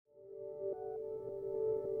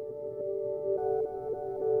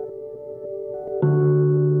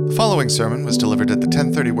following sermon was delivered at the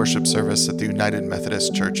 10:30 worship service at the United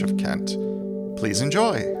Methodist Church of Kent. Please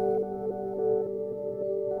enjoy.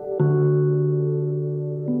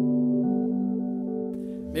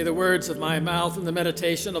 May the words of my mouth and the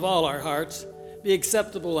meditation of all our hearts be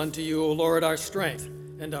acceptable unto you, O Lord, our strength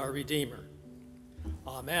and our Redeemer.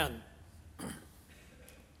 Amen.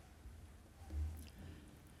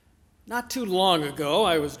 Not too long ago,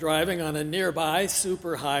 I was driving on a nearby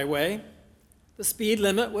superhighway. The speed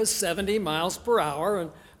limit was 70 miles per hour, and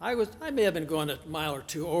I may have been going a mile or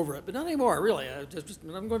two over it, but not anymore, really.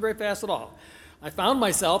 I'm going very fast at all. I found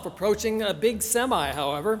myself approaching a big semi,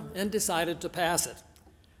 however, and decided to pass it.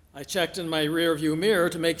 I checked in my rearview mirror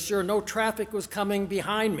to make sure no traffic was coming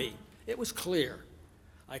behind me. It was clear.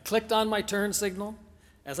 I clicked on my turn signal.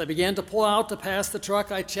 As I began to pull out to pass the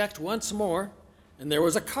truck, I checked once more, and there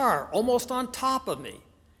was a car almost on top of me.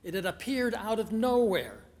 It had appeared out of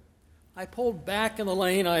nowhere. I pulled back in the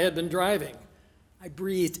lane I had been driving. I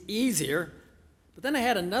breathed easier, but then I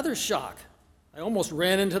had another shock. I almost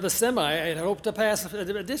ran into the semi I had hoped to pass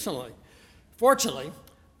additionally. Fortunately,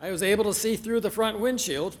 I was able to see through the front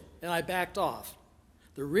windshield, and I backed off.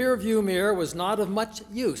 The rear view mirror was not of much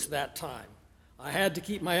use that time. I had to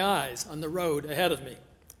keep my eyes on the road ahead of me.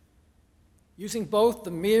 Using both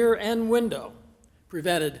the mirror and window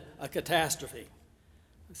prevented a catastrophe.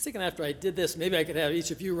 I was thinking after I did this, maybe I could have each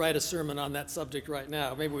of you write a sermon on that subject right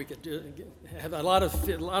now. Maybe we could have a lot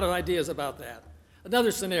of ideas about that.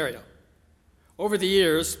 Another scenario. Over the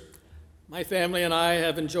years, my family and I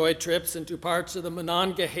have enjoyed trips into parts of the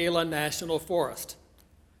Monongahela National Forest,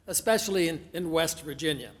 especially in West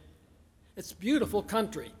Virginia. It's beautiful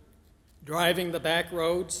country, driving the back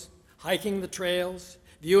roads, hiking the trails,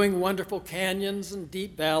 viewing wonderful canyons and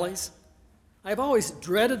deep valleys. I've always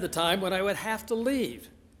dreaded the time when I would have to leave.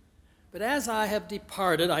 But as I have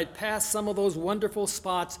departed, I'd pass some of those wonderful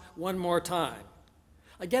spots one more time.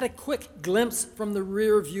 I get a quick glimpse from the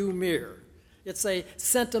rear view mirror. It's a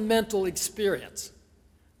sentimental experience.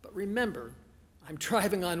 But remember, I'm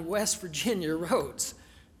driving on West Virginia roads.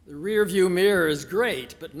 The rear view mirror is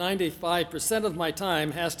great, but 95% of my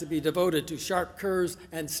time has to be devoted to sharp curves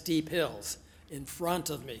and steep hills in front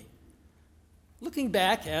of me. Looking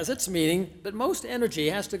back has its meaning, but most energy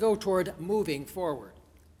has to go toward moving forward.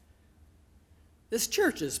 This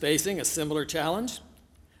church is facing a similar challenge.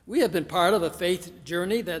 We have been part of a faith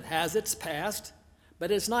journey that has its past,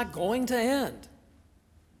 but it's not going to end.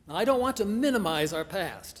 Now, I don't want to minimize our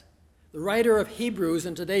past. The writer of Hebrews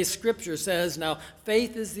in today's scripture says, "Now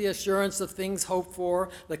faith is the assurance of things hoped for,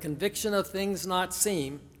 the conviction of things not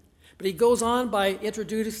seen." But he goes on by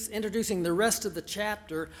introducing the rest of the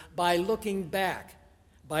chapter by looking back.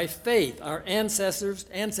 By faith, our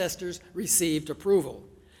ancestors received approval.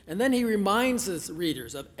 And then he reminds his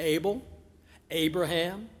readers of Abel,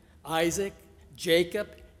 Abraham, Isaac, Jacob,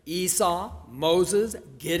 Esau, Moses,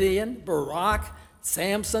 Gideon, Barak,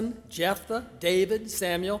 Samson, Jephthah, David,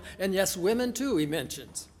 Samuel, and yes, women too, he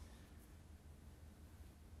mentions.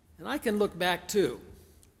 And I can look back too.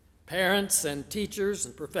 Parents and teachers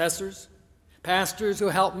and professors, pastors who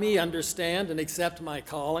helped me understand and accept my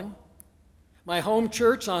calling, my home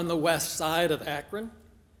church on the west side of Akron,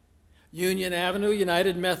 Union Avenue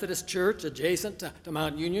United Methodist Church adjacent to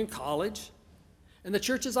Mount Union College, and the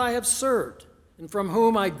churches I have served and from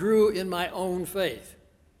whom I grew in my own faith.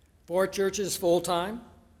 4 churches full-time,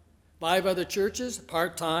 5 other churches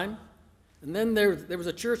part-time, and then there was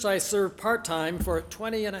a church I served part-time for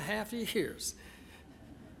 20 and a half years.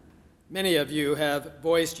 Many of you have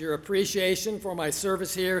voiced your appreciation for my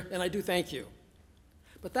service here, and I do thank you.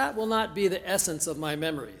 But that will not be the essence of my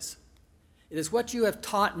memories. It is what you have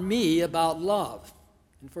taught me about love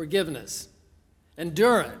and forgiveness,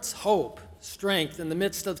 endurance, hope, strength in the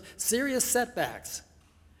midst of serious setbacks,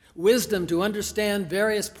 wisdom to understand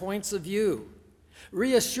various points of view,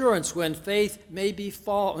 reassurance when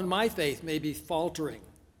when my faith may be faltering,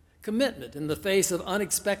 commitment in the face of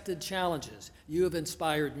unexpected challenges. You have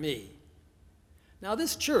inspired me. Now,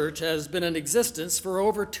 this church has been in existence for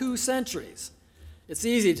over 2 centuries. It's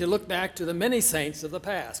easy to look back to the many saints of the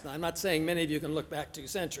past. Now, I'm not saying many of you can look back 2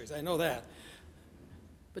 centuries. I know that.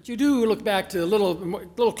 But you do look back to a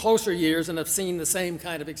little closer years and have seen the same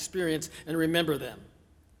kind of experience and remember them.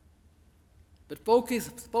 But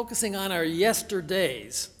focusing on our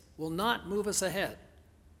yesterdays will not move us ahead.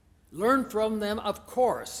 Learn from them, of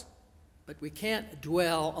course, but we can't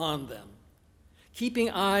dwell on them. Keeping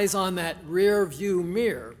eyes on that rear view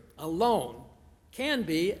mirror alone can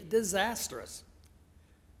be disastrous.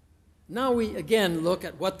 Now we again look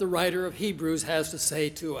at what the writer of Hebrews has to say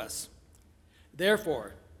to us.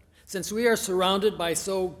 Therefore, since we are surrounded by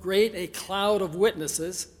so great a cloud of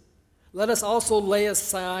witnesses, Let us also lay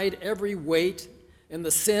aside every weight and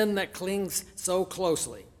the sin that clings so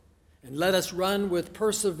closely, and let us run with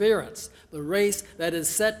perseverance the race that is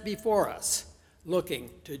set before us, looking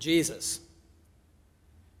to Jesus.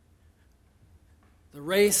 The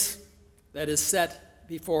race that is set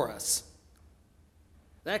before us.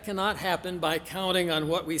 That cannot happen by counting on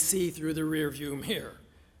what we see through the rearview mirror.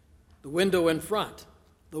 The window in front,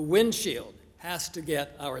 the windshield, has to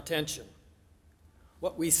get our attention.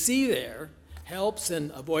 What we see there helps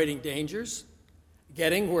in avoiding dangers,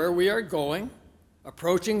 getting where we are going,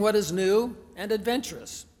 approaching what is new and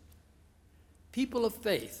adventurous. People of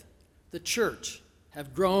faith, the church,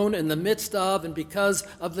 have grown in the midst of and because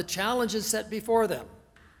of the challenges set before them.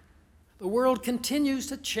 The world continues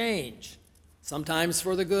to change, sometimes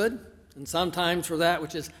for the good and sometimes for that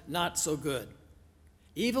which is not so good.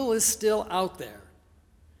 Evil is still out there,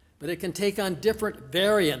 but it can take on different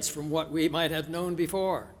variants from what we might have known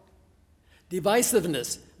before.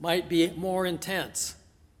 Divisiveness might be more intense.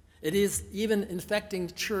 It is even infecting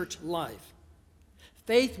church life.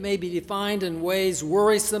 Faith may be defined in ways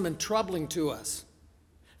worrisome and troubling to us.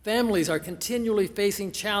 Families are continually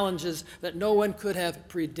facing challenges that no one could have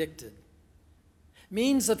predicted.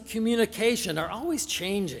 Means of communication are always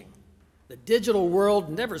changing. The digital world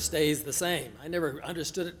never stays the same. I never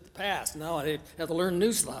understood it in the past. Now I have to learn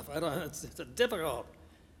new stuff. It's difficult.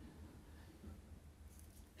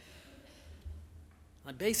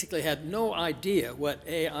 I basically had no idea what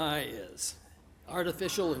AI is.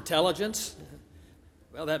 Artificial intelligence?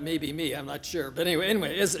 Well, that may be me. I'm not sure. But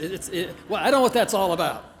anyway, well, I don't know what that's all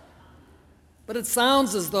about. But it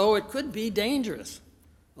sounds as though it could be dangerous.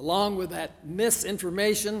 Along with that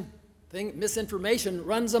misinformation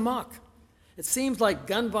runs amok. It seems like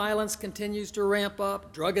gun violence continues to ramp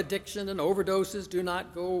up. Drug addiction and overdoses do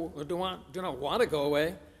not want to go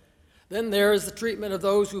away. Then there is the treatment of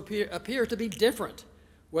those who appear to be different,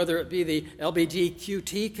 whether it be the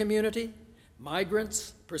LGBTQ community,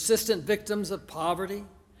 migrants, persistent victims of poverty,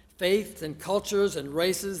 faiths and cultures and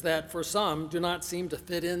races that for some do not seem to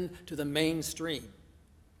fit into the mainstream.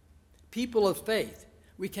 People of faith,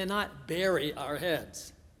 we cannot bury our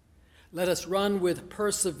heads. Let us run with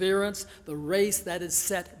perseverance the race that is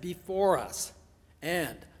set before us,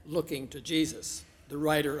 and looking to Jesus. The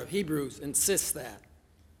writer of Hebrews insists that.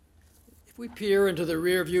 If we peer into the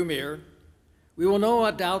rearview mirror, we will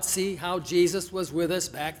no doubt see how Jesus was with us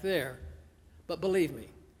back there. But believe me,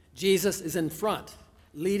 Jesus is in front,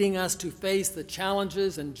 leading us to face the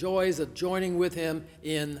challenges and joys of joining with him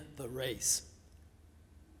in the race.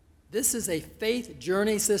 This is a faith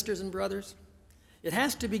journey, sisters and brothers. It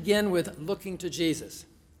has to begin with looking to Jesus.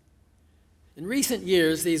 In recent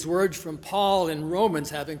years, these words from Paul in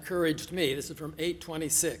Romans have encouraged me. This is from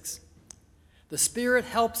 8:26. The Spirit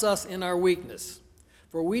helps us in our weakness,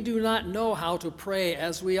 for we do not know how to pray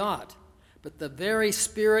as we ought, but the very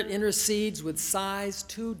Spirit intercedes with sighs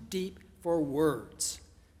too deep for words.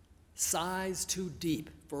 Sighs too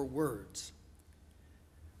deep for words.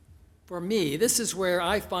 For me, this is where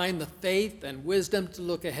I find the faith and wisdom to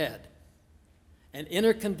look ahead. An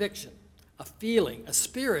inner conviction, a feeling, a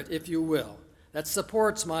spirit, if you will, that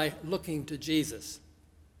supports my looking to Jesus.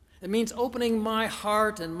 It means opening my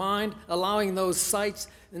heart and mind, allowing those sights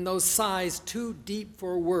and those sighs too deep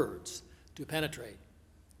for words to penetrate.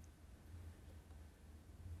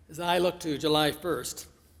 As I look to July 1st,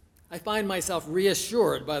 I find myself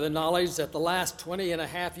reassured by the knowledge that the last 20 and a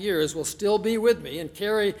half years will still be with me and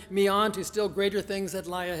carry me on to still greater things that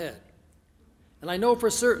lie ahead. And I know for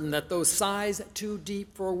certain that those sighs too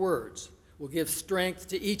deep for words will give strength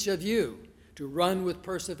to each of you to run with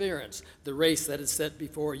perseverance the race that is set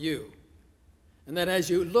before you. And that as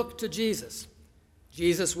you look to Jesus,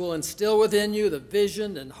 Jesus will instill within you the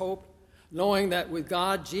vision and hope, knowing that with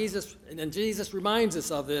God, Jesus reminds us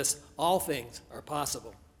of this, all things are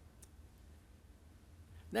possible.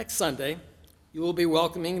 Next Sunday, you will be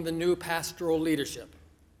welcoming the new pastoral leadership.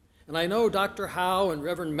 And I know Dr. Howe and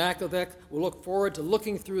Reverend Makovic will look forward to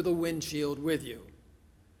looking through the windshield with you.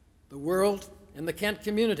 The world and the Kent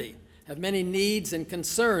community have many needs and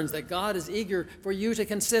concerns that God is eager for you to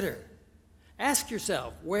consider. Ask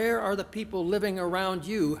yourself, where are the people living around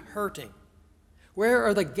you hurting? Where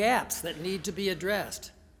are the gaps that need to be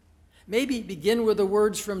addressed? Maybe begin with the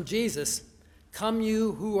words from Jesus, "Come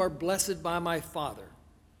you who are blessed by my Father.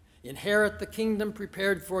 Inherit the kingdom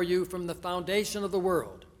prepared for you from the foundation of the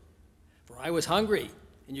world. For I was hungry,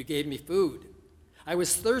 and you gave me food. I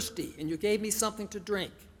was thirsty, and you gave me something to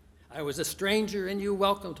drink. I was a stranger, and you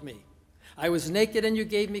welcomed me. I was naked, and you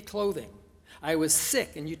gave me clothing. I was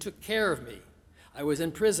sick, and you took care of me. I was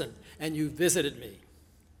in prison, and you visited me."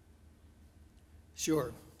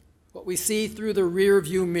 Sure, What we see through the rear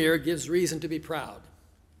view mirror gives reason to be proud,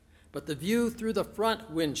 but the view through the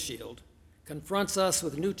front windshield confronts us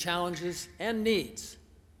with new challenges and needs.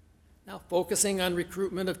 Now, focusing on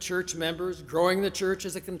recruitment of church members, growing the church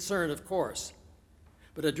is a concern, of course,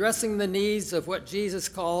 but addressing the needs of what Jesus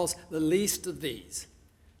calls the least of these,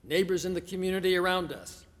 neighbors in the community around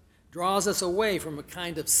us, draws us away from a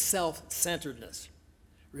kind of self-centeredness.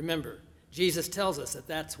 Remember, Jesus tells us that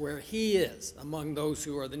that's where he is among those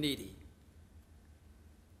who are the needy.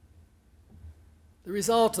 The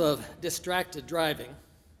result of distracted driving,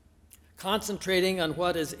 concentrating on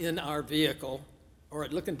what is in our vehicle, or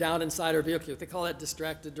looking down inside our vehicle, they call that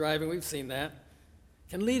distracted driving, we've seen that,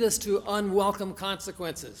 can lead us to unwelcome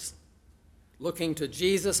consequences. Looking to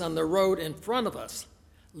Jesus on the road in front of us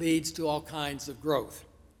leads to all kinds of growth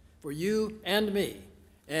for you and me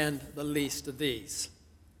and the least of these.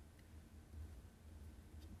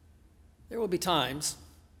 There will be times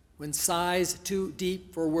when sighs too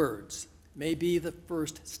deep for words may be the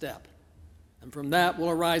first step, and from that will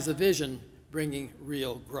arise a vision bringing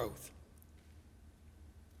real growth.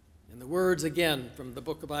 In the words again from the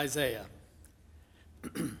book of Isaiah,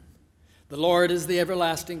 the Lord is the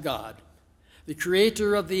everlasting God, the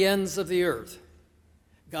creator of the ends of the earth.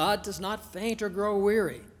 God does not faint or grow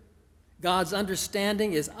weary. God's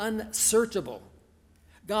understanding is unsearchable.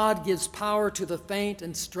 God gives power to the faint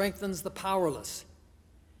and strengthens the powerless.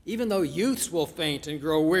 Even though youths will faint and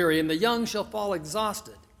grow weary, and the young shall fall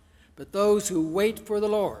exhausted, but those who wait for the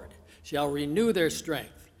Lord shall renew their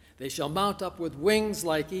strength. They shall mount up with wings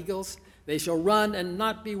like eagles. They shall run and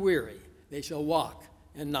not be weary. They shall walk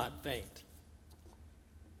and not faint.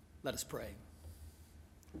 Let us pray.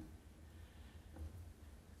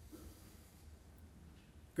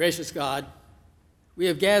 Gracious God, we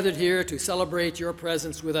have gathered here to celebrate your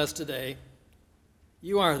presence with us today.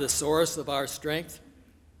 You are the source of our strength.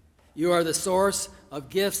 You are the source of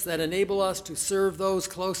gifts that enable us to serve those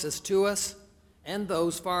closest to us and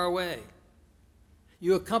those far away.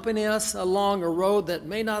 You accompany us along a road that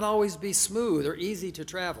may not always be smooth or easy to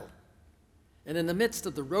travel. And in the midst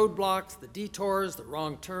of the roadblocks, the detours, the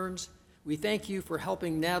wrong turns, we thank you for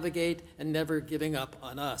helping navigate and never giving up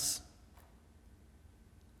on us.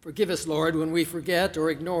 Forgive us, Lord, when we forget or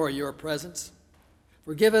ignore your presence.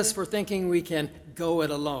 Forgive us for thinking we can go it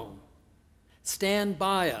alone. Stand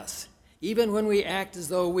by us, even when we act as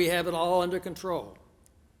though we have it all under control.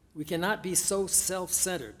 We cannot be so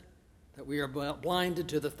self-centered that we are blinded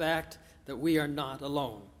to the fact that we are not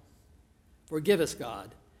alone. Forgive us,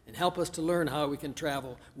 God, and help us to learn how we can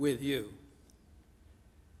travel with you.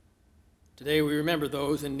 Today we remember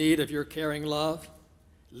those in need of your caring love,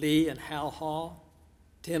 Lee and Hal Hall,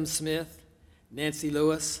 Tim Smith, Nancy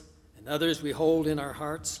Lewis, and others we hold in our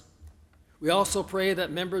hearts. We also pray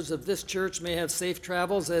that members of this church may have safe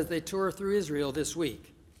travels as they tour through Israel this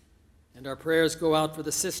week. And our prayers go out for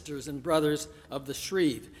the sisters and brothers of the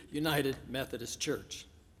Shreve United Methodist Church.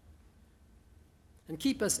 And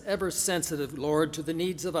keep us ever sensitive, Lord, to the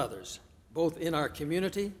needs of others, both in our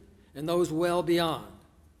community and those well beyond.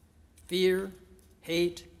 Fear,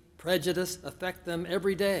 hate, prejudice affect them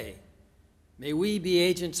every day. May we be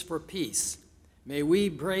agents for peace. May we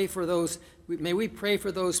pray for those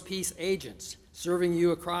peace agents serving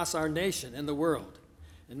you across our nation and the world,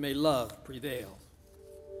 and may love prevail.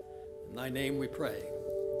 In thy name we pray.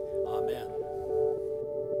 Amen.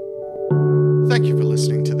 Thank you for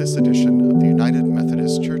listening to this edition of the United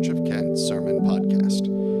Methodist Church of Kent Sermon Podcast.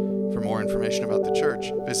 For more information about the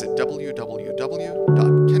church, visit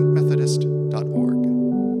www.kentmethodist.com.